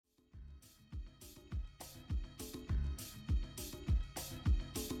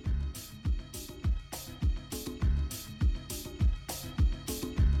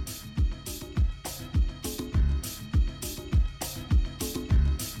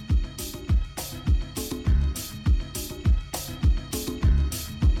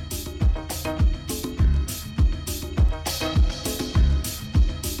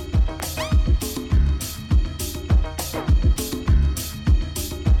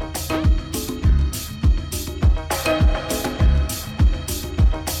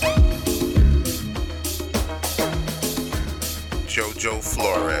Joe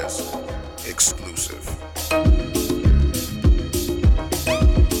Flores, exclusive.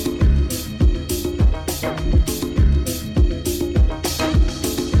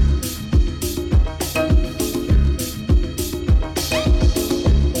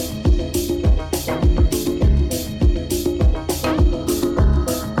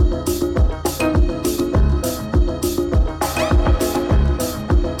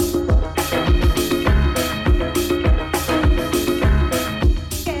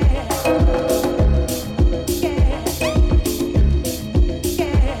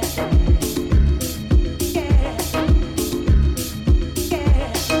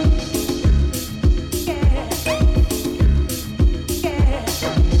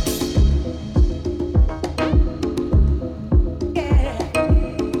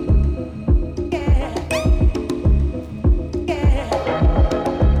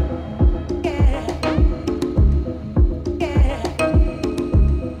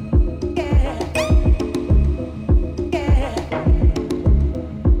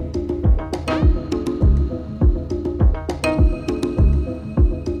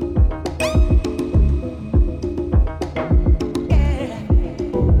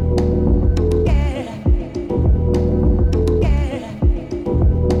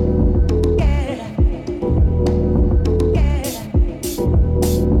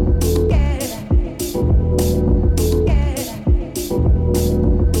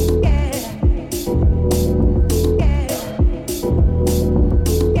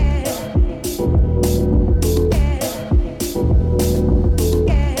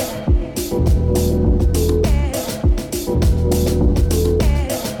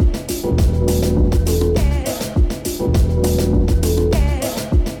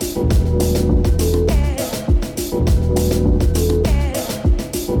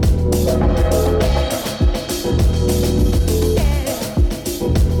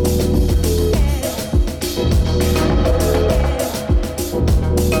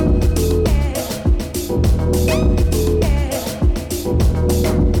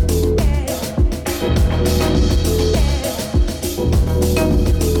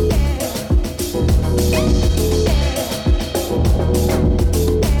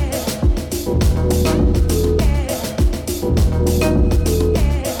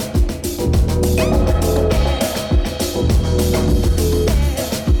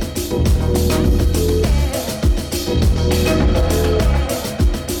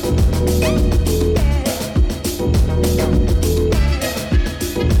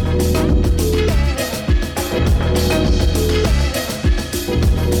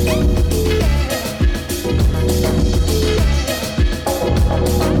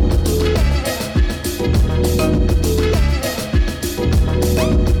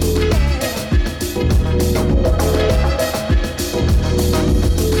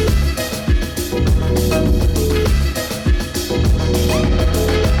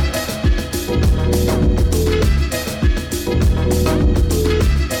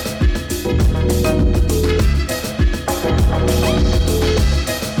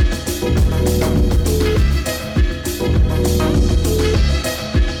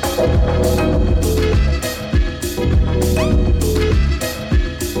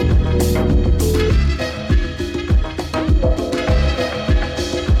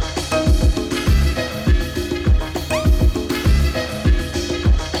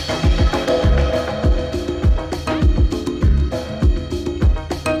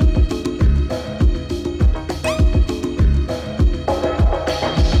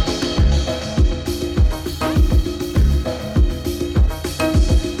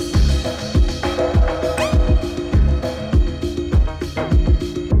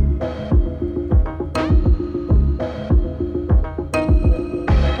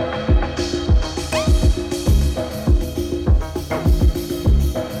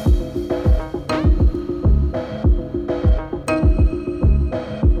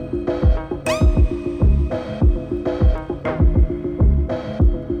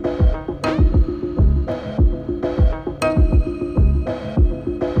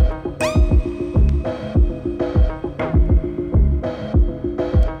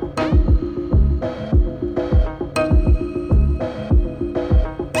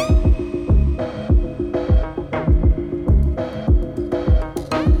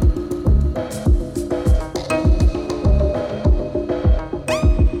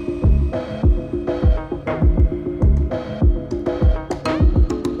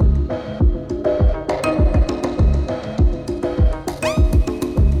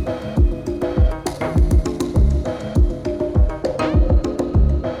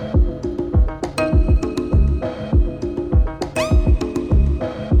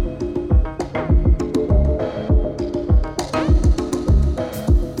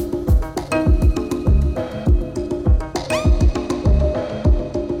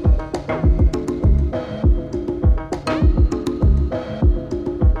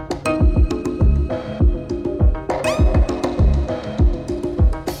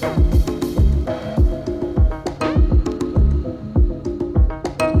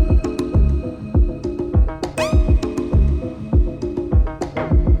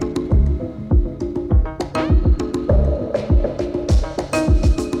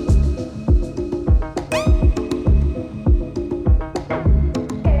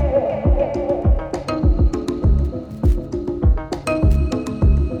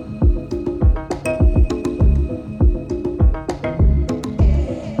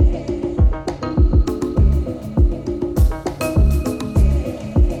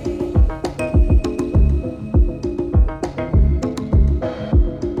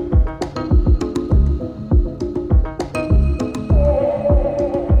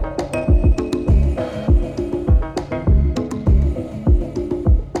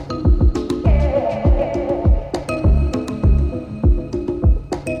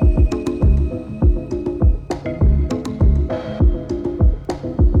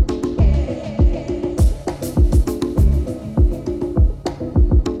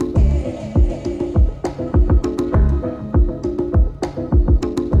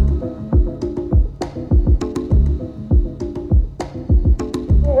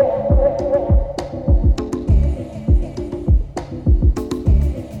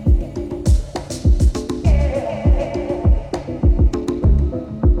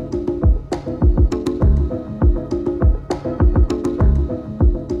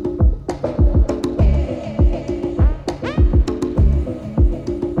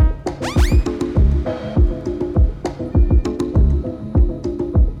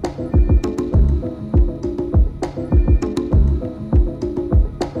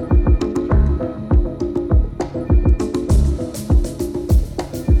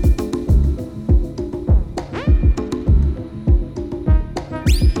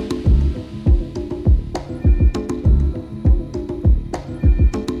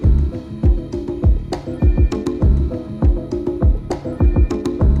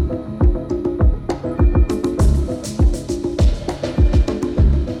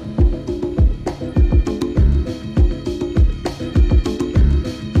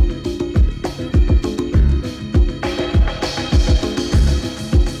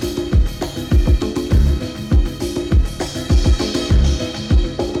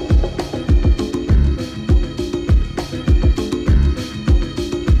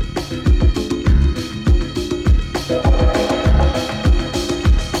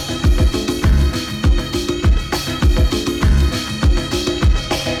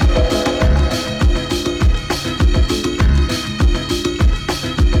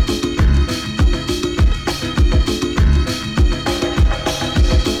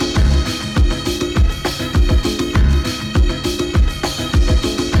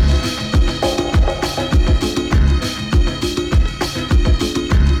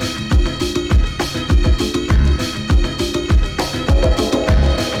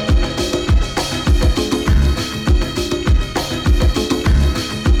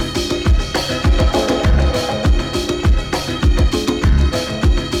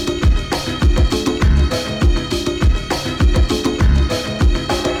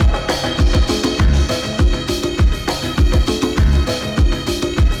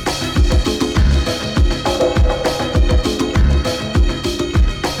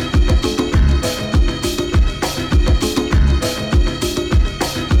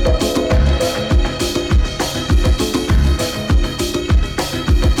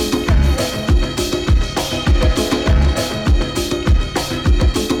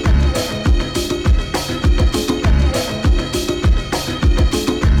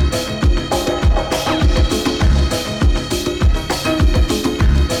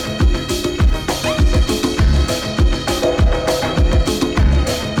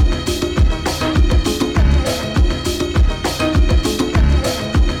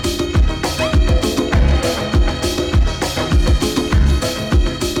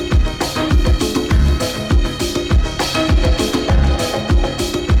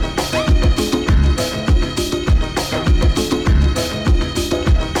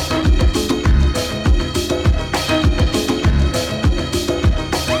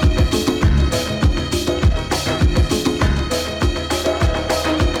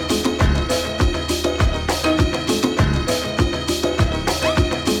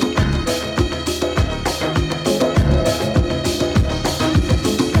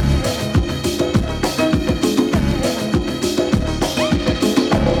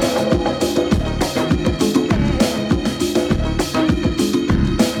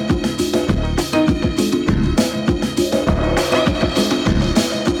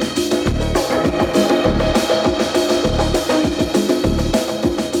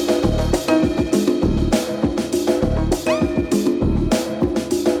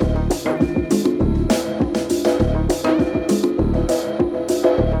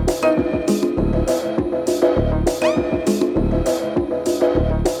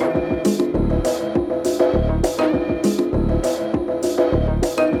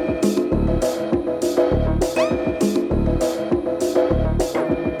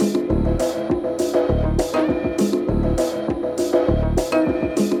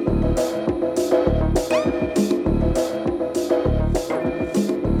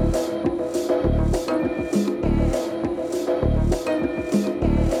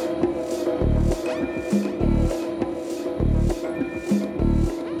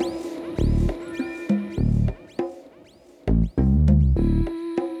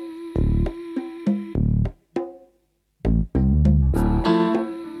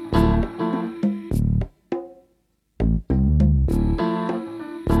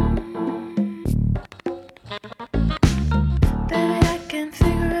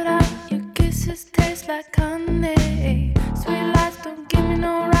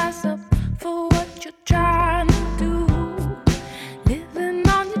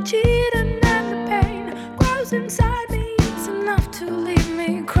 love's inside me, it's enough to leave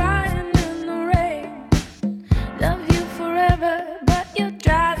me crying in the rain. Love you forever, but you're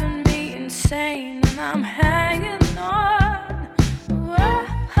driving me insane, and I'm hanging on. Whoa,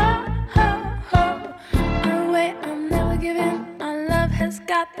 ho, ho, ho. Oh, wait, I'm never giving. My love has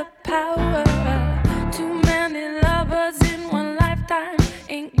got the power. Too many lovers in one lifetime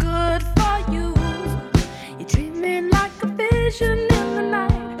ain't good for you. You treat me like a vision in the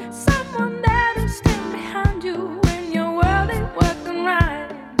night, someone that'll stand behind you when your world ain't working right.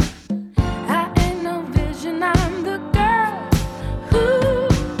 I ain't no vision, I'm the girl who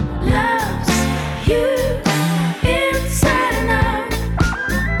loves you inside and out,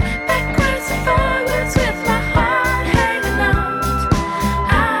 backwards and forwards with my heart hanging out.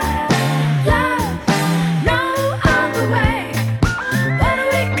 I love no other way. What are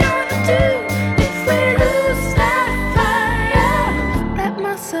we gonna do if we lose that fire? Wrap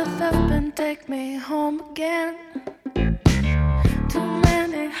myself up and take me home again. Too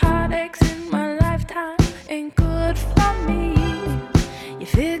many heartaches in my lifetime ain't good for me. You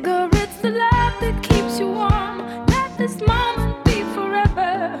figure it's the love that keeps you warm. Let this moment be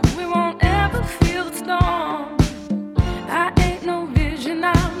forever. We won't ever feel the storm. I ain't no vision,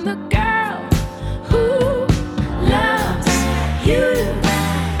 I'm the girl who loves you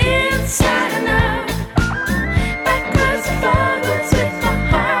inside and out, backwards and forwards with my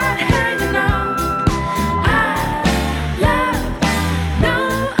heart hanging out. I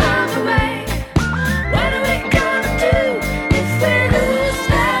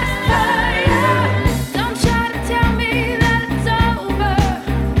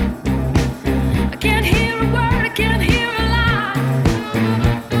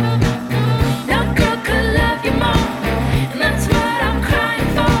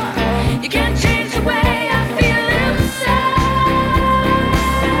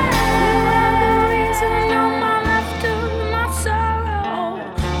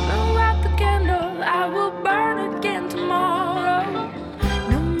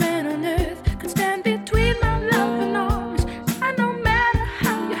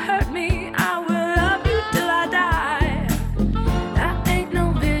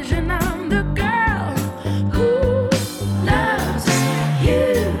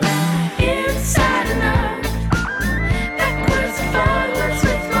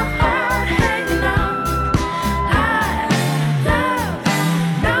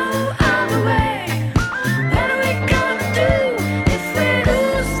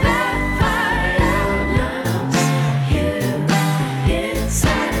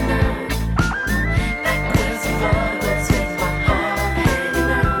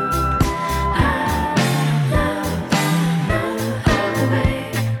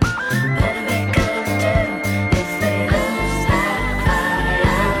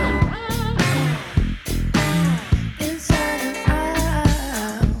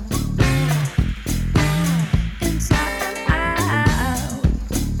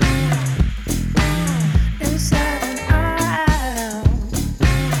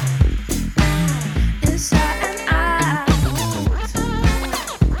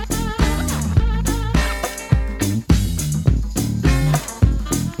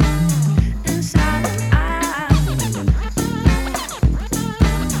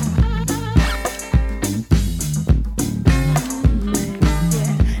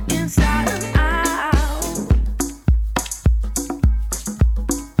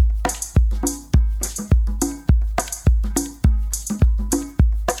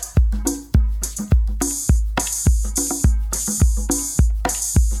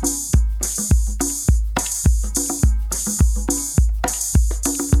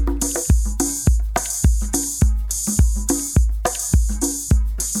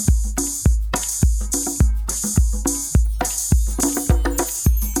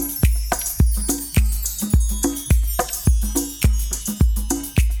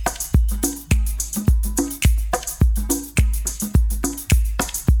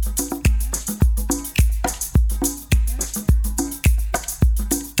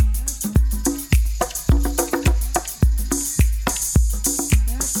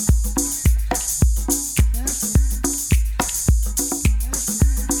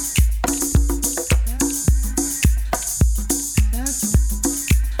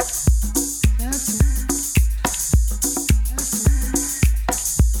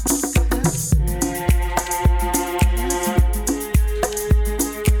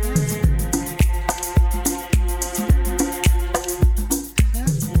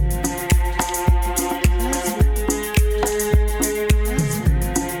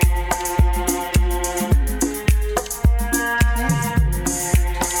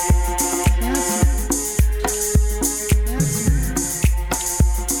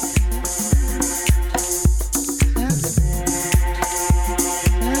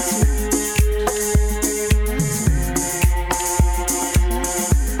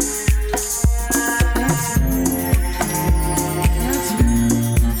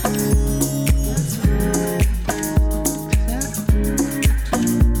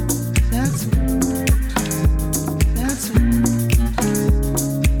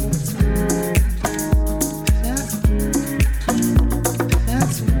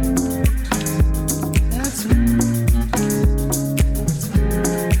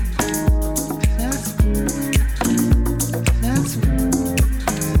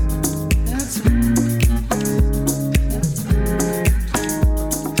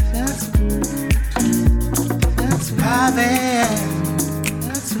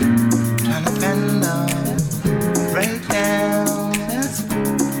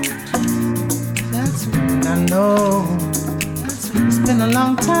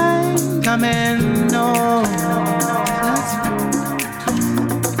coming. No, that's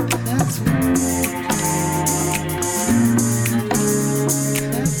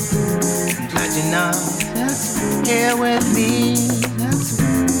I'm glad you're not here with me.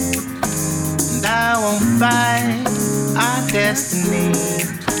 And I won't fight our destiny.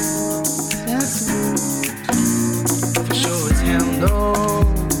 For sure it's hell no.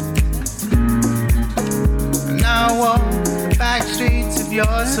 And I walk the back streets of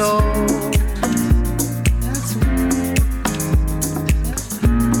your soul.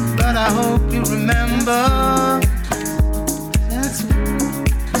 But I hope you remember,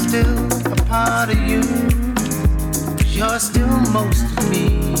 still a part of you, 'cause you're still most of me.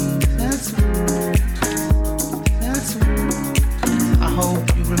 I hope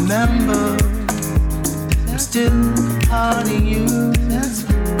you remember, I'm still a part of you,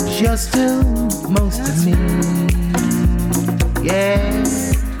 'cause you're still most of me. Yeah.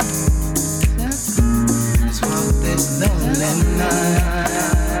 Let's walk this lonely night.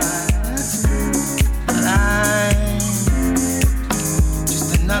 But I'm just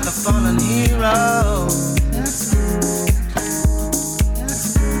another fallen hero.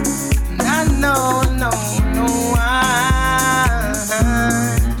 And I know, no, I'm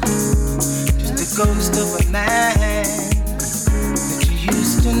just a ghost of a man that you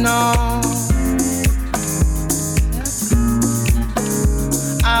used to know.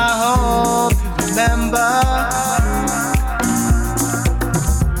 I hope you remember.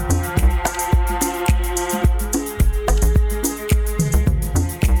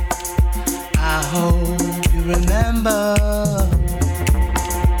 I hope you remember,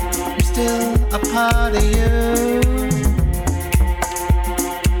 I'm still a part of you.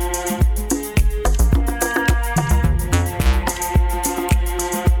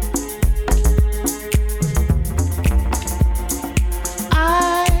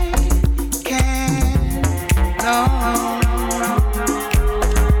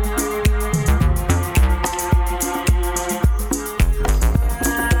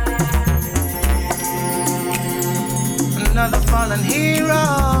 Another fallen hero,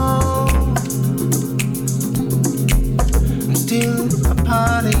 I'm still a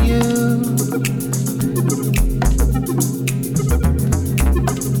part of you.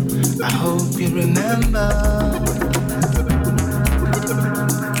 I hope you remember,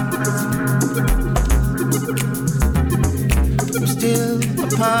 I'm still a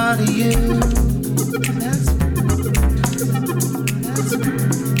part of you.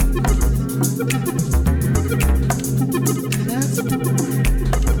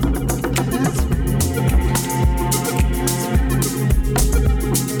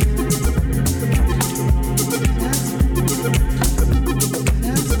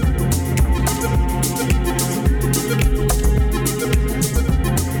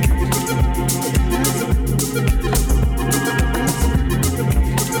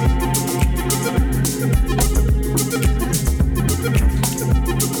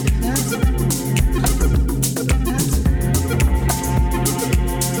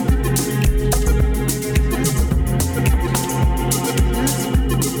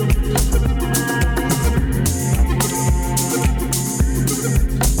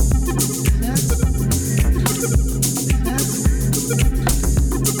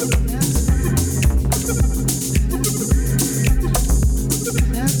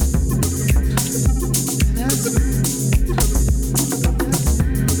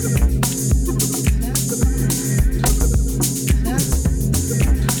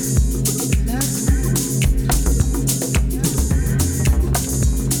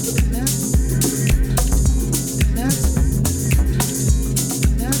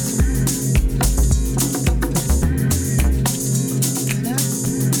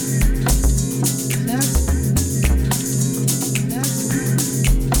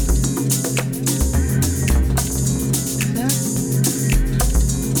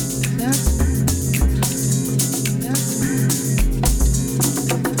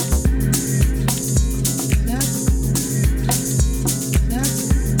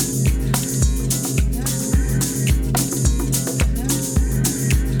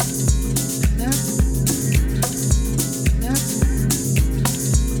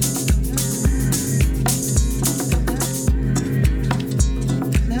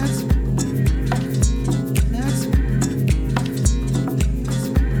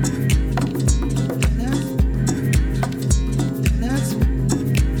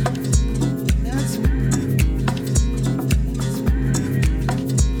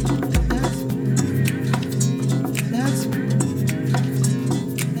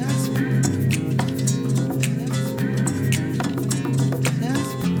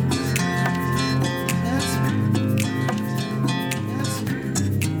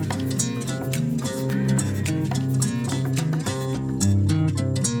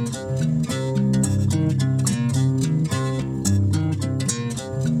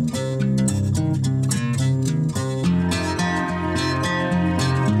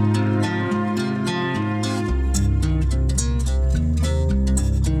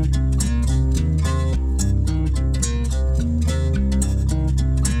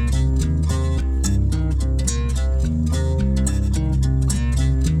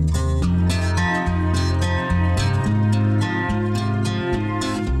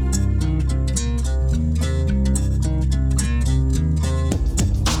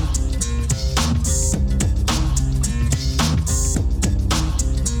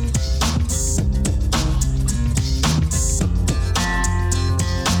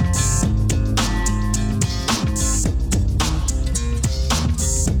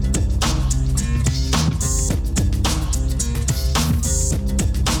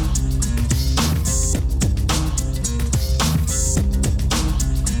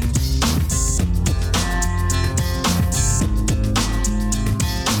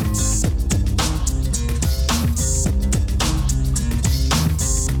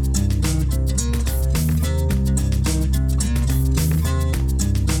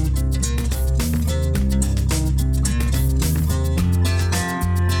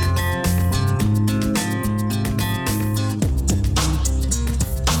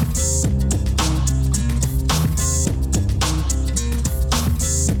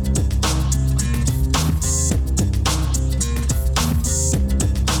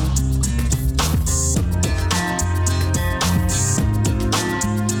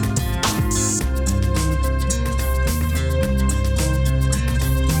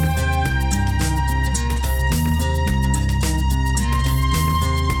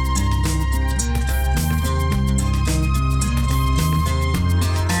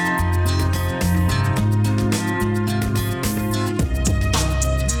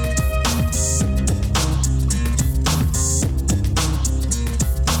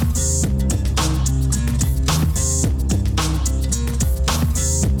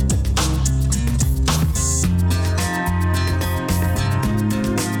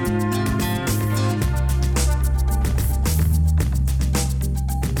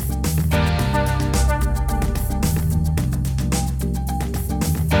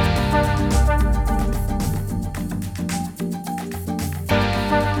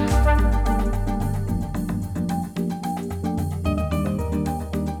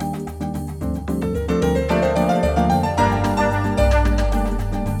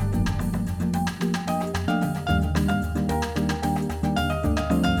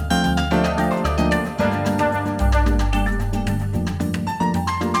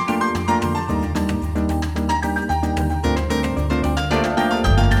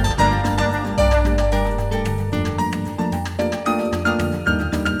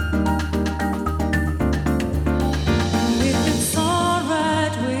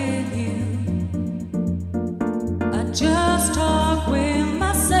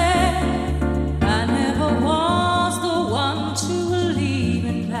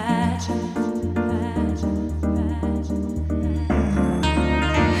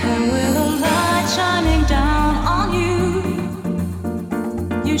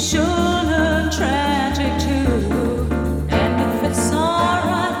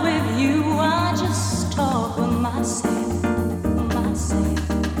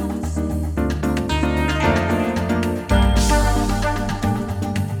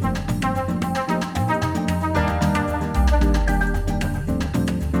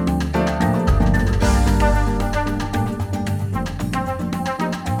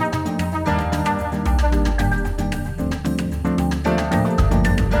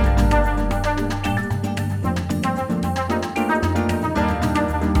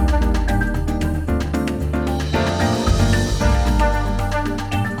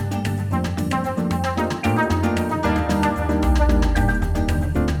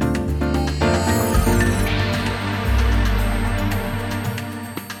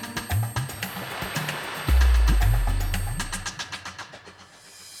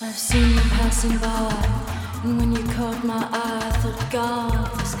 I've seen you passing by, and when you caught my eye, I thought, God,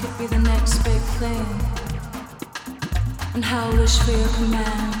 this could be the next big thing. And how I wish for your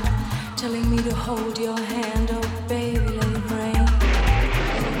command, telling me to hold your hand. Oh baby, let it rain,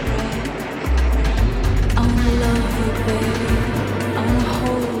 let it rain. I wanna love you, baby, I wanna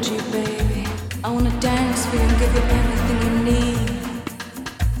hold you, baby, I wanna dance for you and give you everything you need.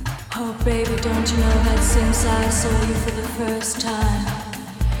 Oh baby, don't you know that since I saw you for the first time,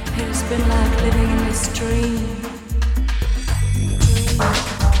 it has been like living in this dream.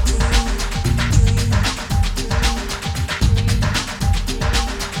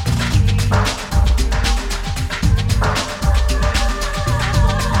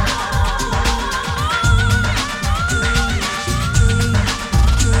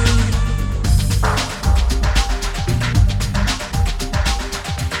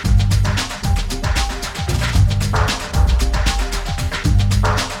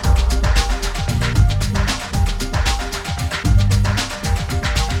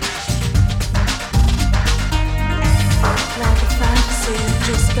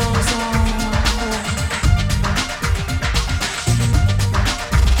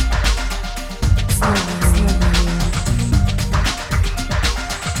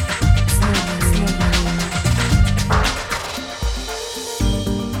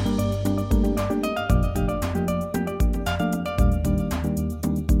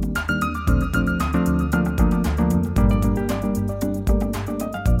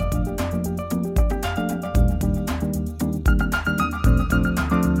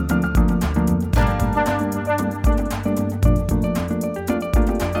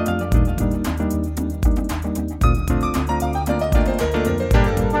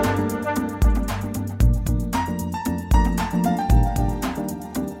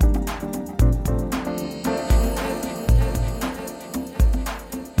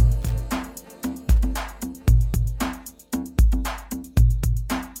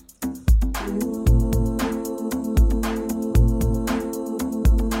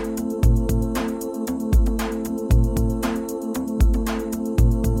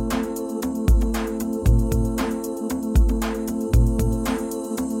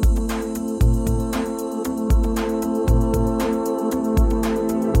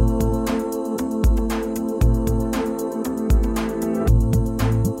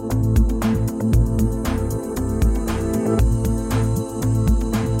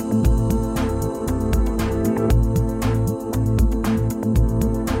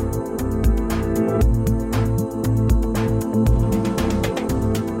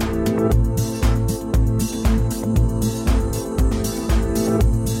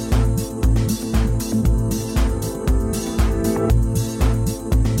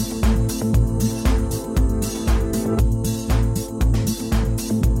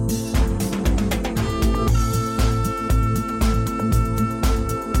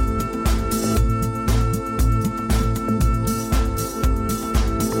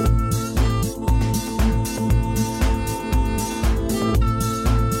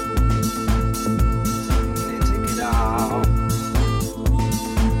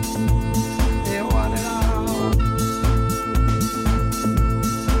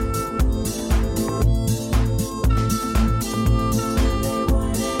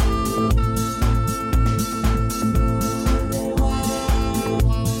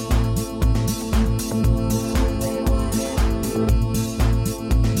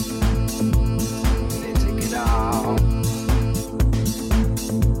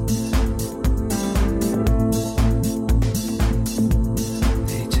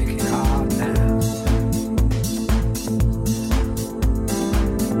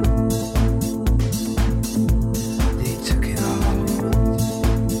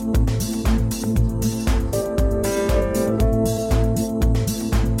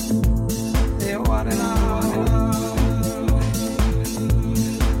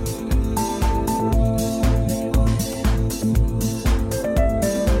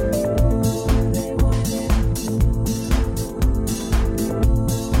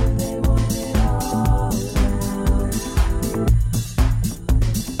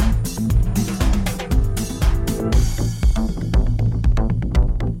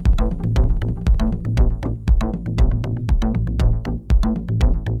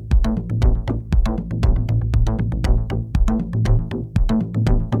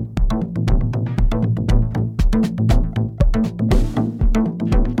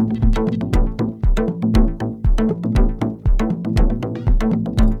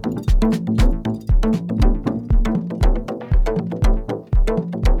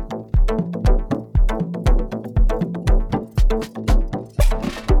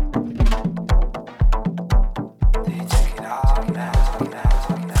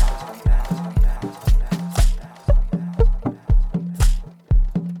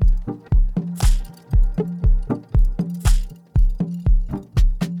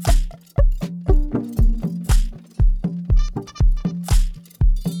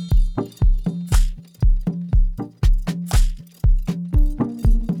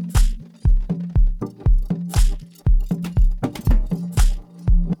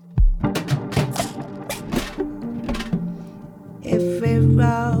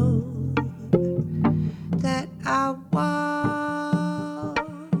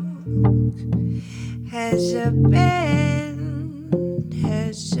 has a bend,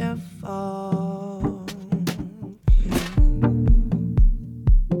 has a fall.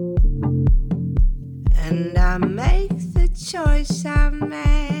 And I make the choice I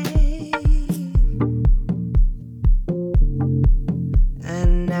make,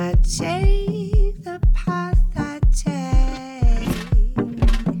 and I take the path I take.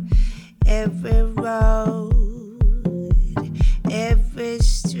 Every road, every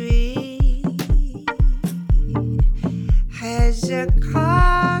street has a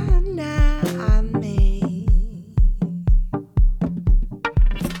corner I made.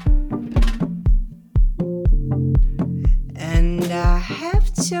 And I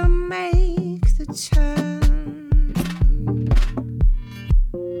have to make the turn,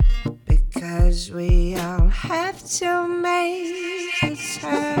 because we all have to make the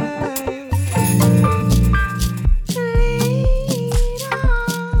turn. Lead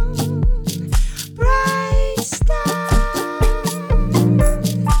on, bright star.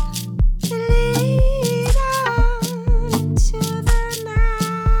 Lead on to the night.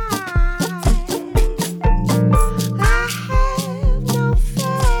 I have no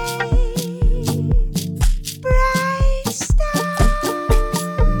faith, bright star,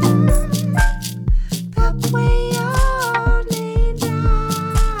 but we only die.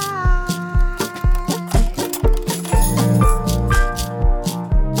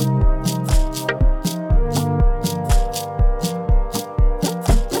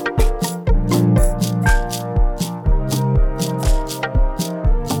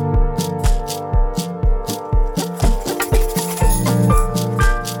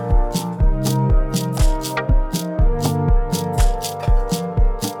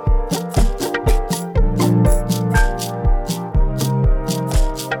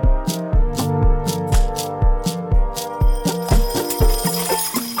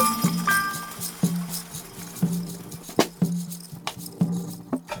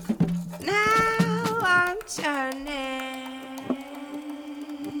 Now I'm turning.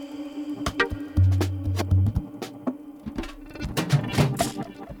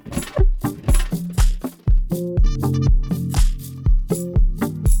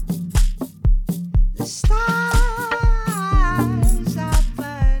 The stars are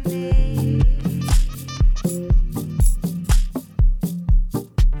burning.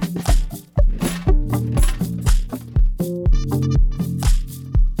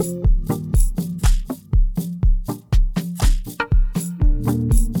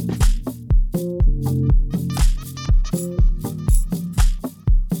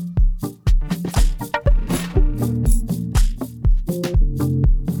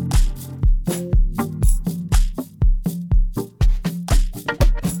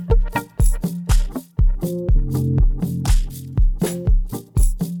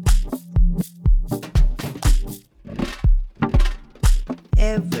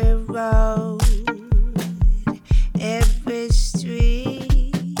 Every road, every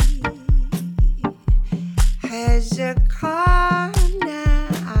street has a corner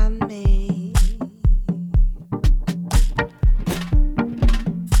I made.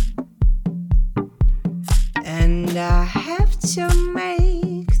 And I have to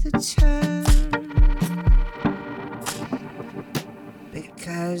make the turn,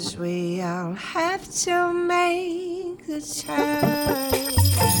 because we all have to make the turn.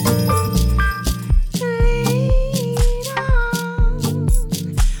 Lead on,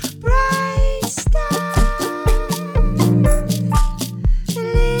 bright star.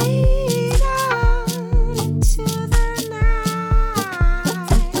 Lead on to the night.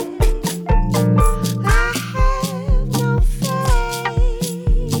 I have no faith,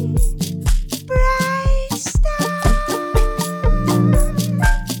 bright star,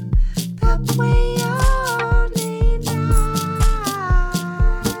 but we only die.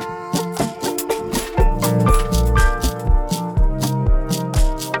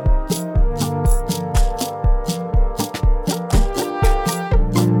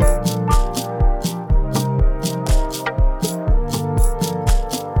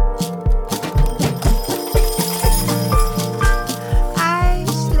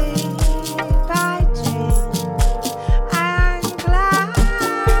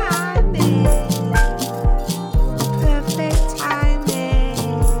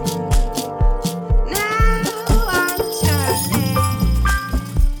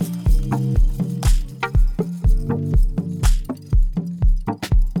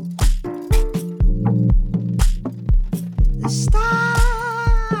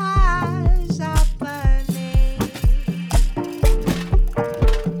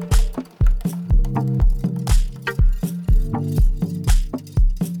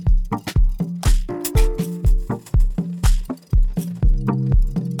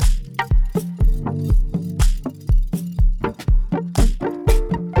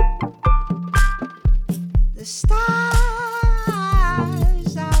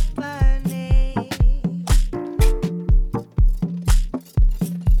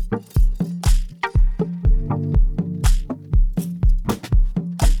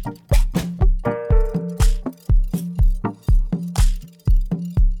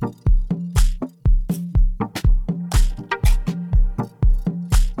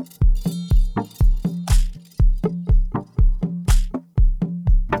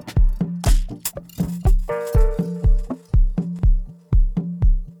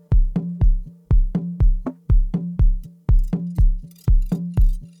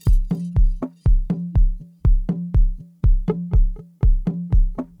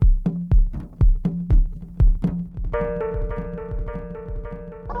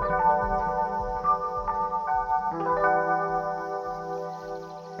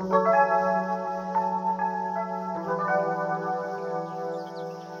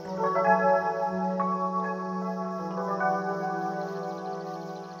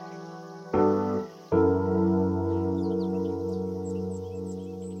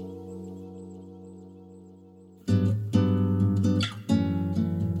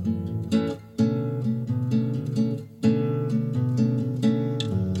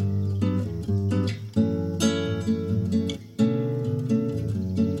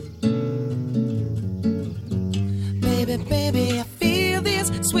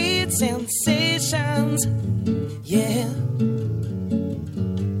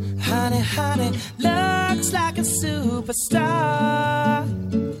 honey, honey, looks like a superstar.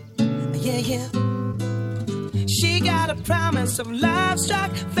 Yeah, yeah. She got a promise of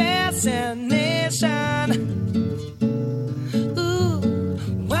love-struck fascination. Ooh,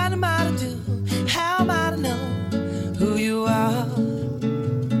 what am I to do? How am I to know who you are?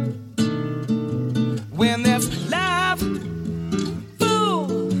 When there's love,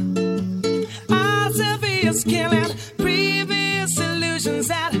 fool, all Sylvia's killing previous illusions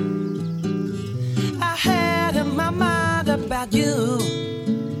that I had in my mind about you.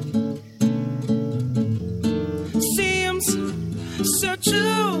 Seems so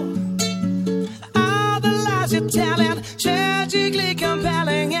true. All the lies you're telling, tragically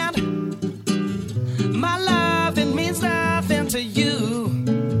compelling, and my love, it means nothing to you.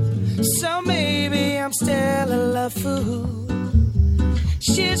 So maybe I'm still a love fool.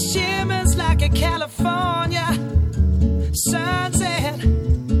 She shimmers like a California sunset.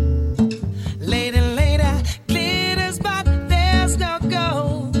 Later, later, glitters, but there's no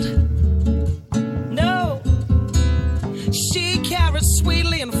gold. No, she carries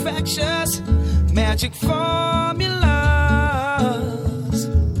sweetly infectious magic formulas.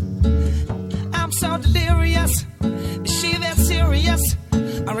 I'm so delirious. Is she that serious?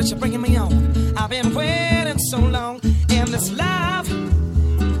 Or is she bringing me on? I've been waiting so long in this love.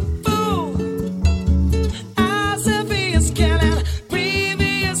 Fool, as if he is killing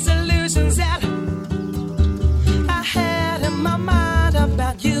previous illusions that I had in my mind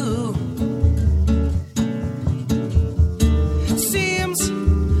about you. Seems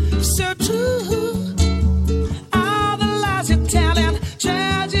so true. All the lies you're telling,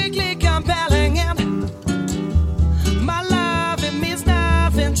 tragically compelling, and my love, it means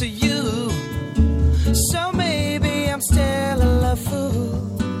nothing to you. So maybe I'm still a love fool.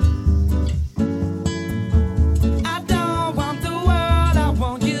 I don't want the world, I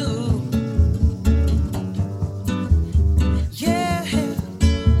want you. Yeah,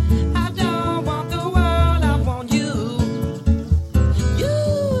 I don't want the world, I want you. You,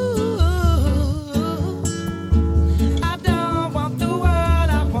 I don't want the world,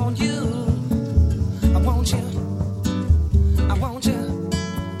 I want you. I want you, I want you,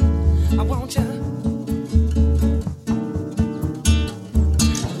 I want you.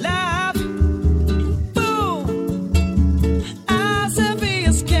 Love, fool, as if he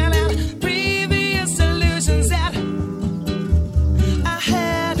is killing previous illusions that I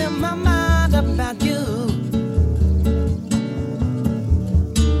had in my mind about you.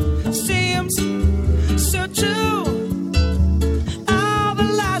 Seems so true. All the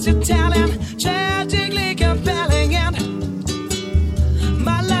lies you're telling, tragically compelling, and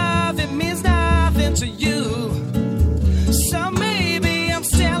my love, it means nothing to you. So maybe I'm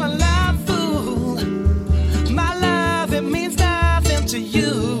still a love fool. My love, it means nothing to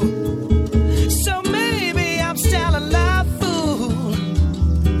you. So maybe I'm still a love fool.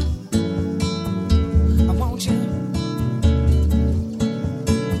 I want you.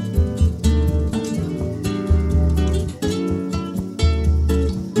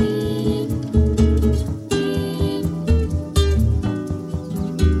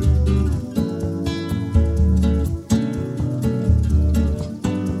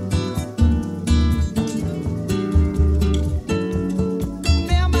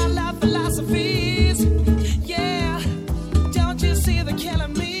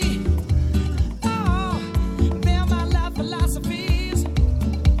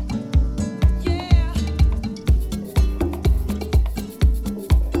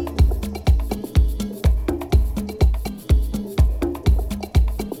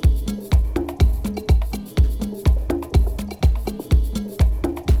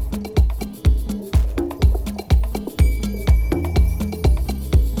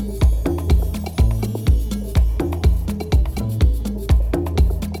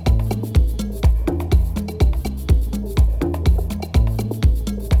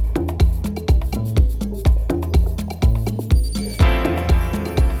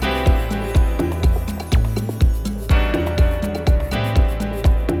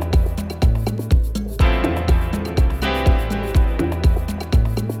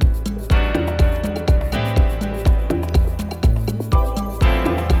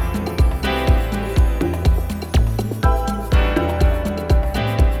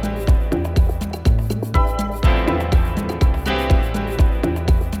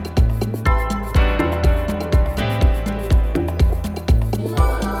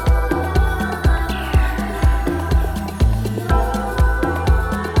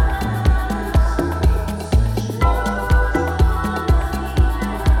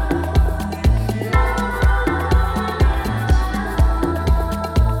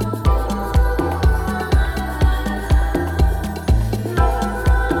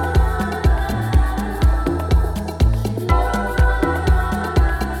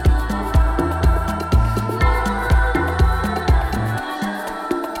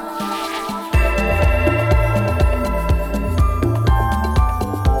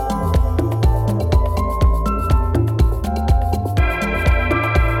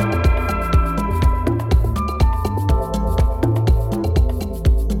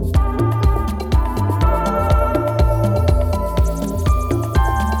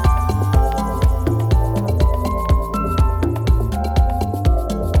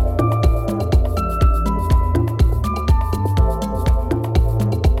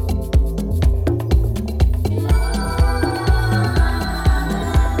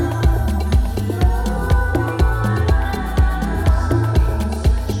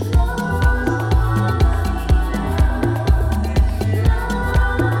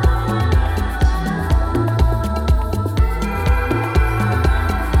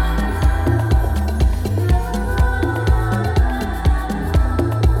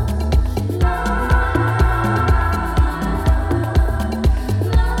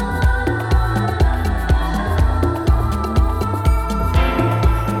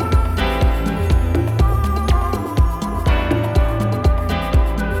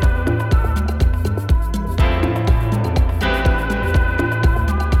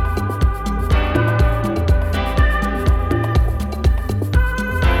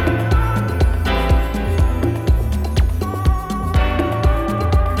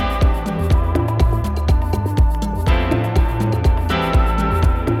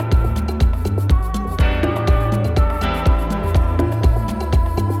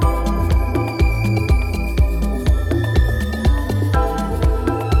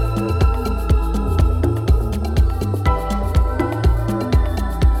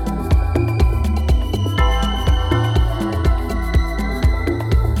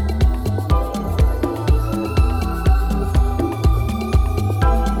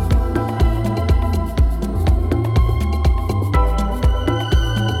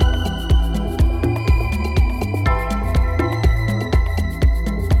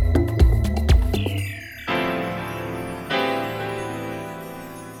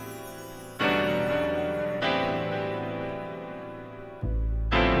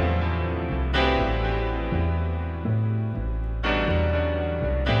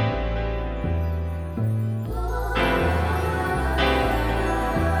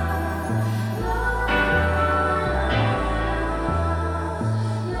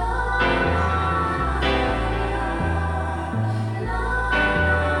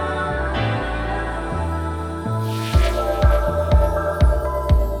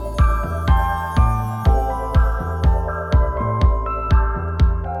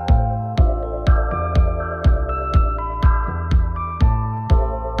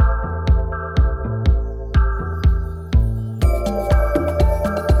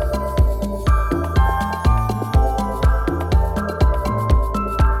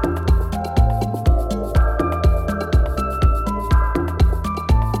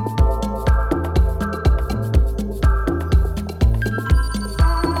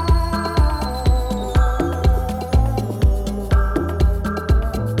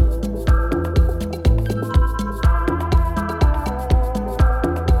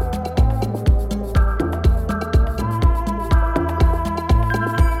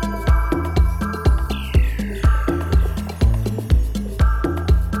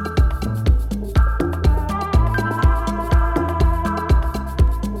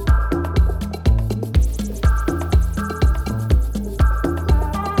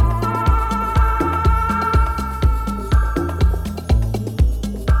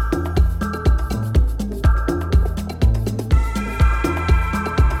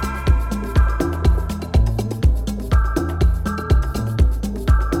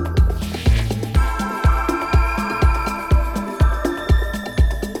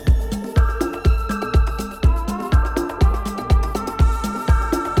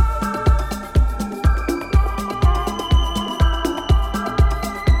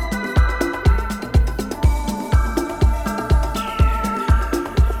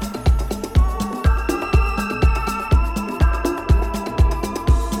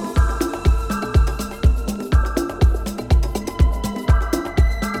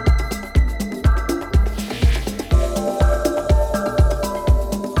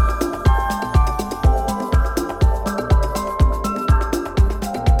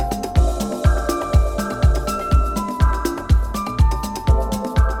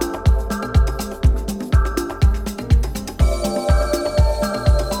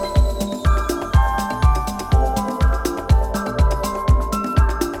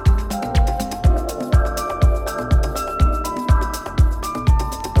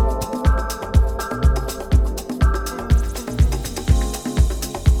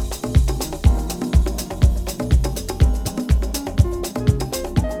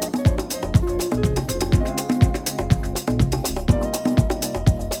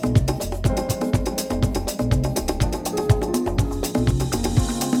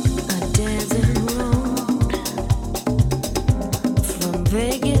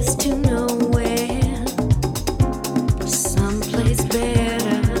 biggest